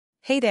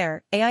Hey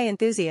there, AI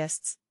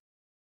enthusiasts!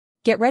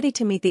 Get ready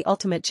to meet the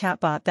ultimate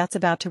chatbot that's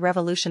about to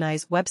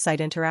revolutionize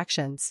website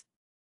interactions.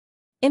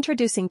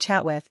 Introducing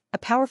Chatwith, a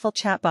powerful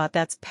chatbot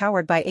that's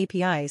powered by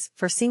APIs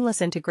for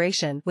seamless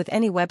integration with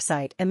any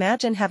website.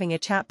 Imagine having a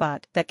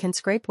chatbot that can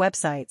scrape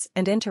websites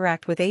and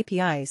interact with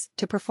APIs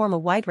to perform a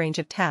wide range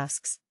of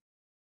tasks.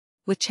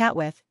 With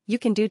Chatwith, you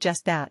can do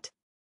just that.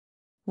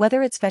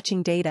 Whether it's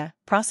fetching data,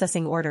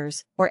 processing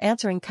orders, or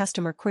answering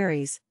customer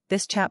queries,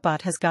 this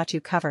chatbot has got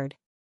you covered.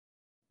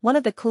 One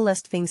of the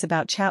coolest things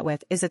about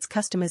Chatwith is its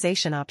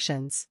customization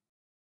options.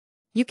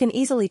 You can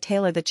easily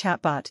tailor the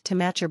chatbot to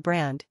match your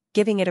brand,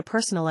 giving it a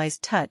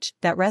personalized touch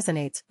that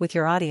resonates with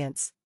your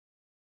audience.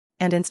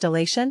 And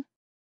installation?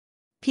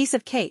 Piece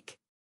of cake.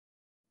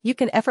 You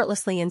can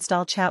effortlessly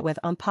install Chatwith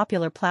on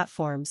popular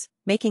platforms,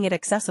 making it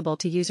accessible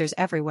to users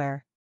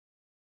everywhere.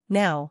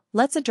 Now,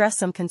 let's address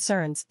some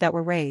concerns that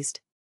were raised.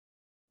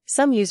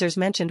 Some users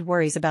mentioned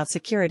worries about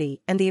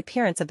security and the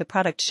appearance of the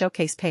product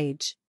showcase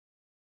page.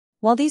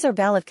 While these are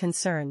valid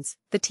concerns,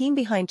 the team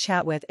behind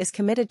Chatwith is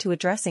committed to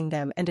addressing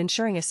them and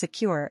ensuring a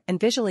secure and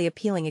visually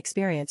appealing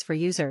experience for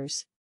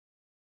users.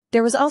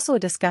 There was also a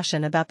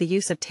discussion about the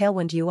use of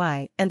Tailwind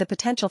UI and the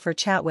potential for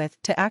Chatwith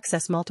to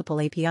access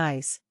multiple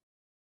APIs.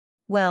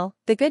 Well,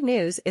 the good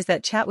news is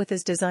that Chatwith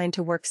is designed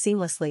to work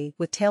seamlessly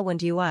with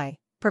Tailwind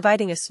UI,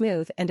 providing a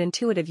smooth and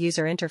intuitive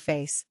user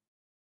interface.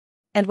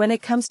 And when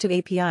it comes to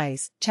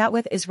APIs,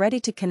 Chatwith is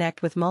ready to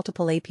connect with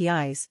multiple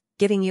APIs,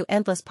 giving you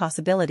endless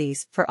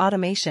possibilities for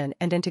automation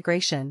and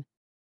integration.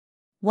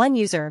 One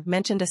user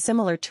mentioned a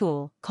similar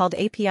tool called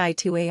API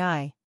to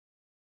AI.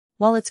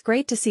 While it's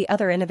great to see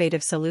other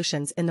innovative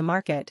solutions in the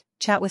market,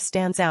 Chatwith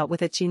stands out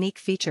with its unique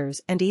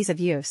features and ease of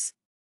use.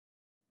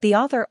 The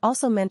author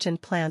also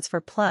mentioned plans for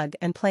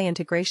plug-and-play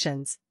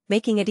integrations,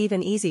 making it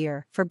even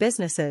easier for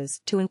businesses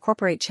to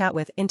incorporate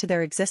Chatwith into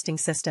their existing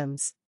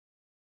systems.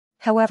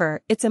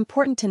 However, it's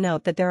important to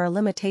note that there are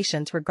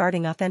limitations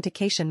regarding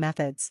authentication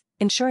methods,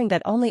 ensuring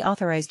that only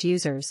authorized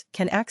users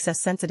can access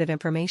sensitive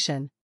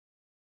information.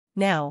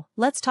 Now,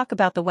 let's talk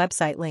about the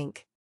website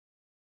link.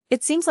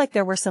 It seems like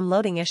there were some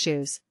loading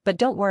issues, but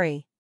don't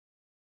worry.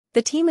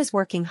 The team is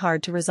working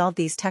hard to resolve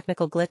these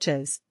technical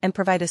glitches and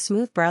provide a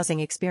smooth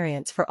browsing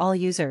experience for all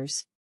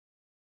users.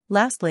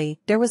 Lastly,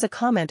 there was a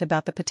comment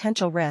about the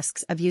potential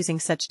risks of using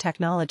such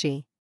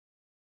technology.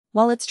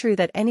 While it's true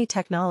that any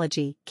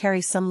technology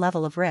carries some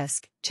level of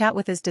risk,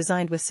 Chatwith is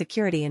designed with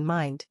security in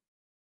mind.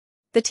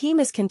 The team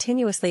is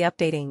continuously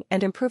updating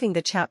and improving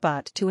the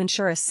chatbot to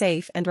ensure a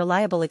safe and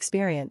reliable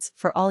experience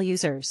for all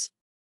users.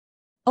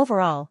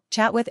 Overall,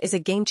 Chatwith is a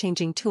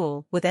game-changing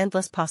tool with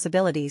endless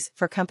possibilities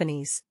for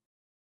companies.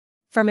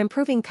 From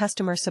improving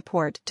customer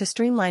support to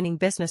streamlining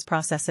business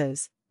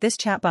processes, this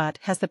chatbot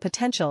has the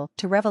potential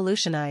to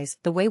revolutionize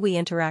the way we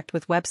interact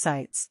with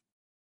websites.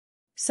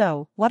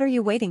 So, what are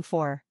you waiting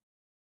for?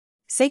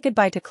 Say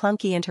goodbye to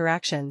clunky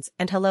interactions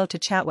and hello to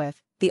Chatwith,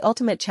 the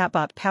ultimate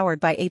chatbot powered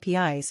by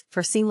APIs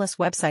for seamless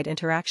website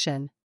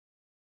interaction.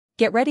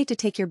 Get ready to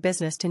take your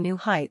business to new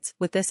heights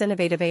with this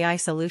innovative AI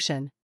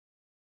solution.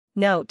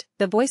 Note,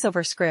 the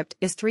voiceover script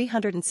is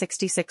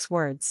 366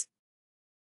 words.